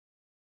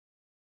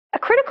A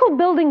critical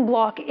building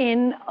block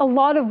in a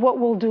lot of what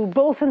we'll do,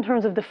 both in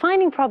terms of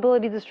defining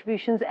probability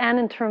distributions and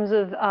in terms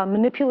of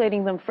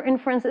manipulating them for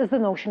inference, is the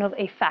notion of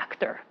a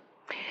factor.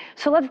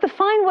 So let's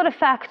define what a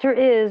factor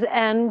is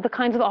and the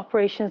kinds of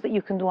operations that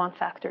you can do on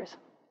factors.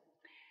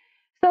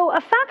 So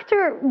a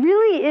factor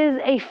really is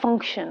a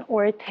function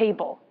or a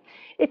table.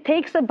 It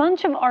takes a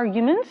bunch of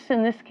arguments,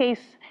 in this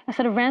case, a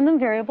set of random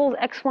variables,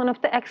 x1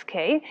 up to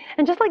xk,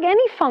 and just like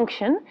any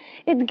function,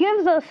 it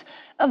gives us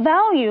a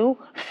value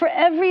for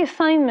every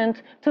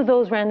assignment to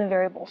those random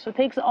variables. So it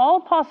takes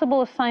all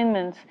possible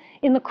assignments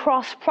in the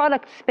cross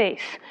product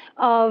space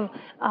of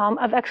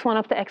x1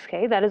 up to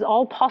xk, that is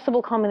all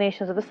possible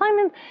combinations of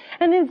assignments,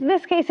 and in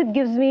this case, it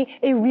gives me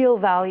a real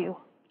value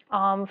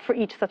for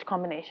each such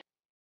combination.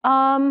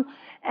 And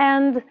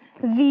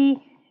the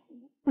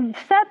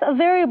set of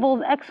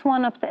variables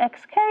x1 up to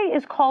xk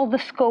is called the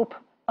scope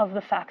of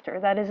the factor.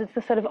 That is, it's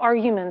the set of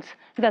arguments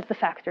that the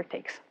factor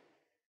takes.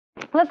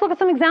 Let's look at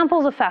some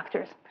examples of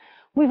factors.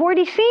 We've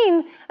already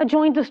seen a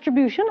joint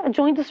distribution. A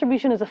joint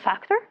distribution is a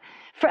factor.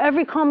 For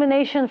every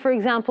combination, for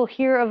example,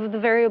 here of the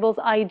variables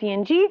I, D,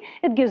 and G,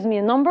 it gives me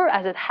a number.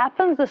 As it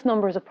happens, this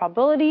number is a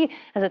probability.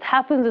 As it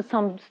happens, it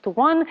sums to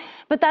 1.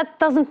 But that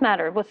doesn't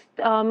matter.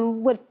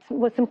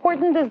 What's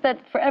important is that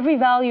for every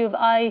value of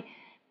I,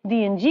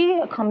 D, and G,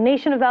 a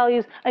combination of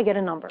values, I get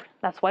a number.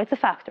 That's why it's a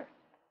factor.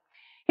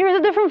 Here's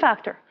a different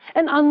factor.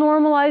 An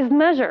unnormalized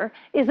measure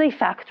is a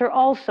factor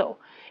also.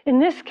 In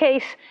this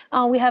case,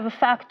 we have a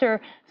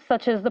factor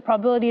such as the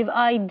probability of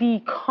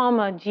ID,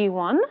 comma,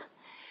 G1.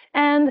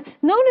 And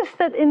notice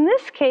that in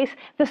this case,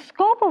 the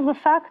scope of the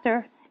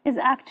factor is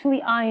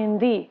actually I and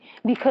D,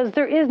 because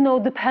there is no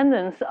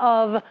dependence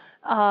of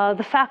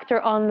the factor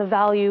on the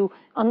value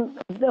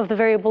of the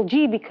variable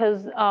G,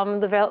 because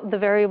the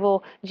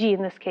variable G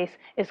in this case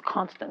is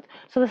constant.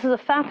 So this is a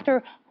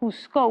factor whose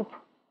scope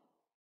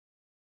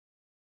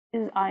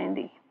is I and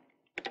D.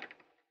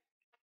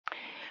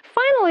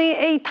 Finally,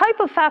 a type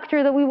of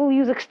factor that we will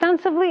use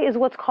extensively is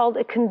what's called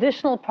a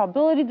conditional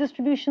probability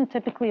distribution,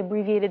 typically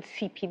abbreviated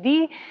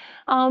CPD.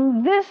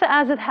 This,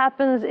 as it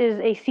happens, is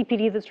a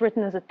CPD that's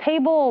written as a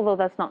table, although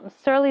that's not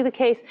necessarily the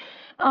case.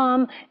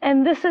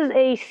 And this is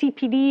a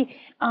CPD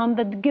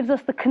that gives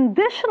us the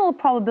conditional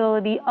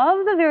probability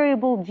of the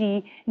variable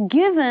G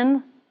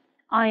given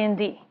I and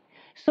D.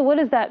 So what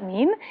does that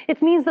mean?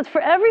 It means that for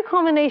every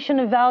combination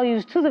of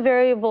values to the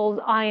variables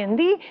I and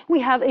D, we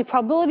have a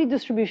probability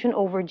distribution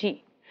over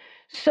G.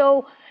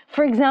 So,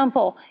 for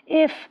example,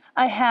 if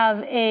I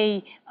have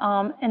an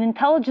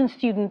intelligent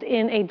student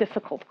in a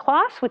difficult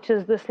class, which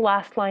is this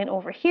last line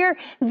over here,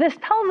 this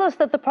tells us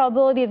that the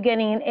probability of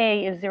getting an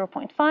A is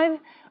 0.5,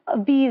 a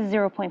B is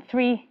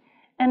 0.3,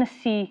 and a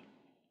C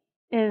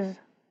is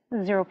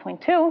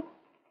 0.2.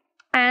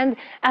 And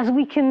as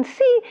we can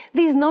see,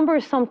 these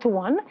numbers sum to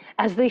 1,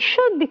 as they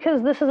should,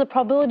 because this is a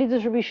probability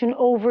distribution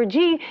over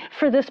G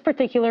for this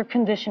particular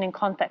conditioning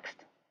context.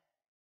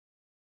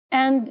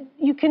 And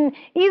you can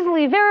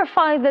easily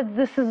verify that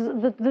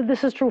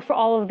this is true for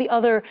all of the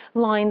other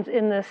lines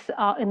in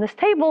this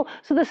table.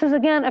 So this is,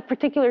 again, a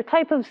particular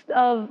type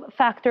of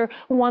factor,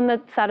 one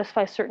that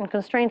satisfies certain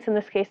constraints, in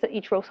this case, that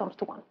each row sums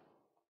to 1.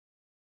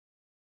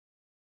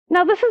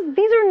 Now, these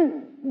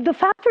are the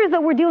factors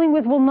that we're dealing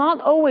with will not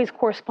always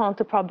correspond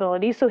to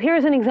probability. So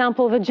here's an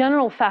example of a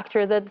general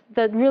factor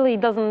that really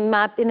doesn't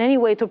map in any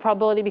way to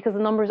probability, because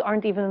the numbers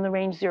aren't even in the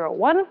range 0,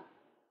 1.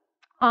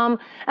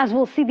 As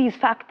we'll see, these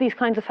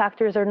kinds of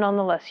factors are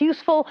nonetheless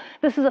useful.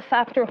 This is a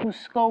factor whose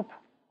scope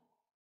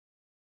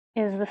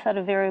is the set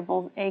of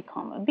variables A,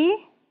 comma,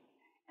 B.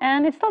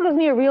 And it still gives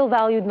me a real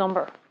valued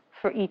number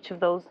for each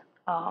of those,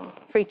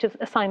 for each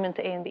assignment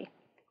to A and B.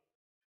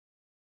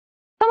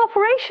 Some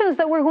operations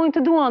that we're going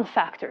to do on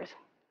factors.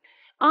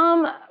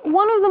 One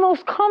of the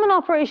most common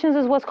operations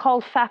is what's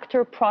called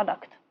factor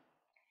product.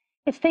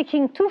 It's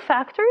taking two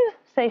factors,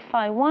 say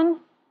phi1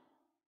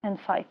 and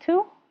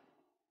phi2,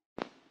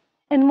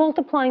 and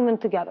multiplying them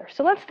together.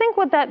 So let's think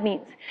what that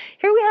means.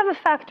 Here we have a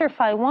factor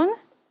phi1.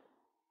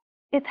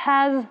 It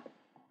has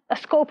a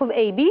scope of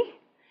AB.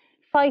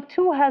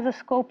 Phi2 has a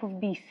scope of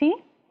BC.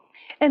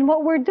 And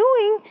what we're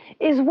doing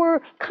is we're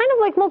kind of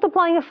like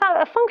multiplying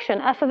a function,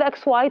 f of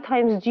xy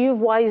times g of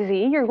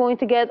yz. You're going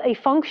to get a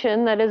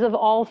function that is of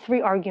all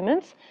three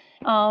arguments,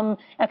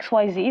 x,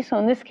 y, z. So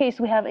in this case,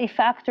 we have a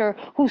factor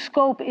whose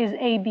scope is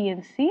a, b,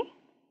 and c.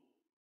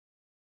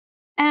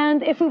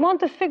 And if we want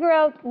to figure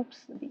out,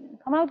 oops, that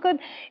didn't come out good.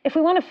 If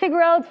we want to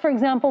figure out, for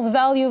example, the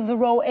value of the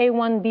row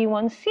a1,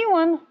 b1,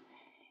 c1,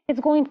 it's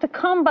going to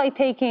come by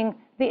taking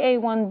the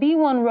a1,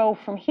 b1 row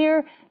from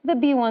here, the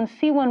b1,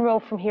 c1 row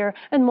from here,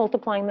 and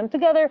multiplying them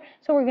together.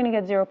 So we're going to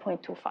get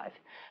 0.25.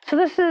 So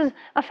this is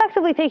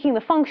effectively taking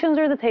the functions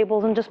or the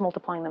tables and just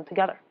multiplying them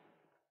together.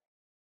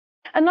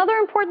 Another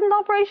important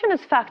operation is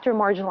factor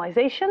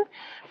marginalization.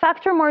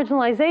 Factor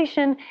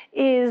marginalization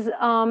is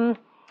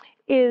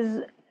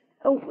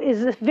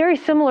very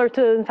similar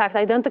to, in fact,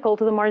 identical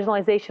to the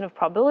marginalization of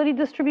probability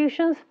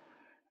distributions.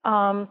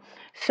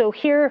 So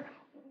here,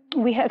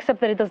 except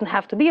that it doesn't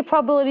have to be a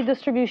probability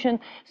distribution.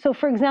 So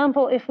for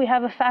example, if we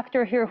have a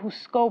factor here whose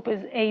scope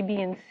is A,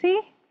 B, and C,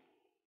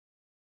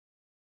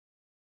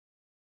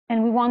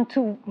 and we want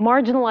to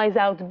marginalize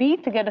out B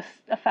to get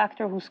a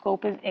factor whose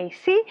scope is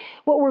AC,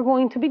 what we're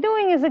going to be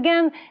doing is,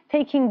 again,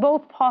 taking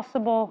both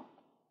possible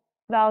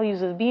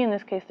values of B. In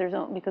this case,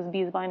 because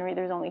B is binary,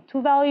 there's only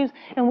 2 values,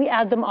 and we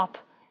add them up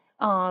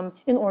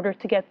in order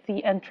to get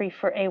the entry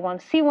for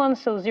A1, C1,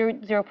 so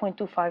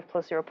 0.25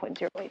 plus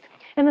 0.08.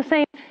 And the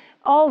same,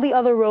 all the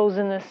other rows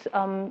in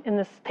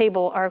this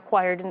table are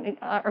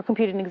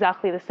computed in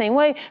exactly the same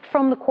way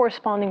from the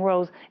corresponding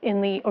rows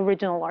in the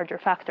original larger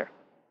factor.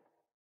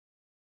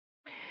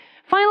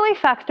 Finally,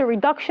 factor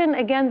reduction,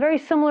 again, very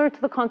similar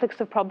to the context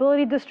of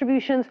probability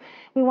distributions.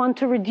 We want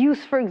to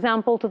reduce, for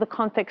example, to the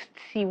context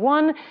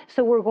C1.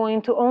 So we're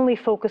going to only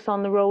focus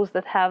on the rows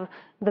that have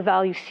the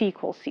value C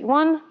equals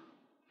C1.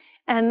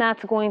 And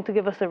that's going to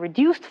give us a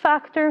reduced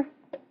factor,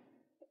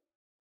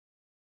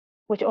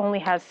 which only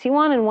has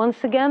C1. And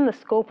once again, the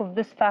scope of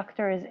this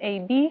factor is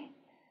AB,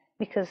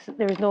 because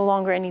there's no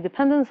longer any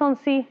dependence on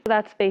C. So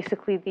that's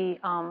basically the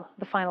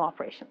final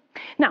operation.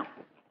 Now,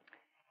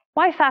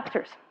 why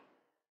factors?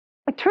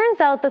 It turns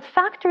out that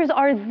factors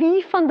are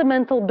the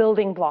fundamental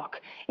building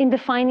block in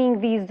defining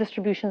these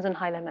distributions in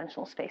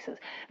high-dimensional spaces.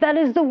 That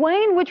is, the way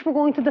in which we're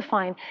going to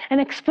define an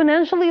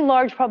exponentially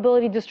large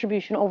probability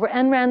distribution over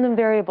n random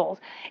variables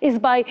is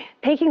by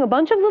taking a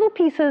bunch of little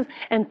pieces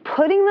and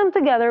putting them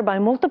together by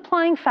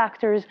multiplying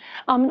factors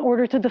in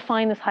order to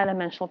define this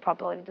high-dimensional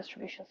probability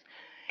distributions.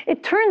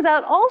 It turns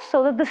out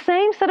also that the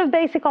same set of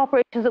basic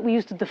operations that we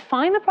use to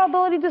define the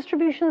probability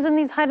distributions in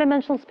these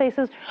high-dimensional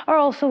spaces are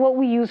also what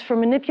we use for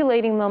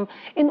manipulating them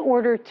in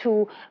order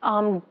to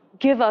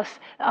give us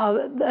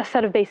a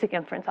set of basic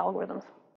inference algorithms.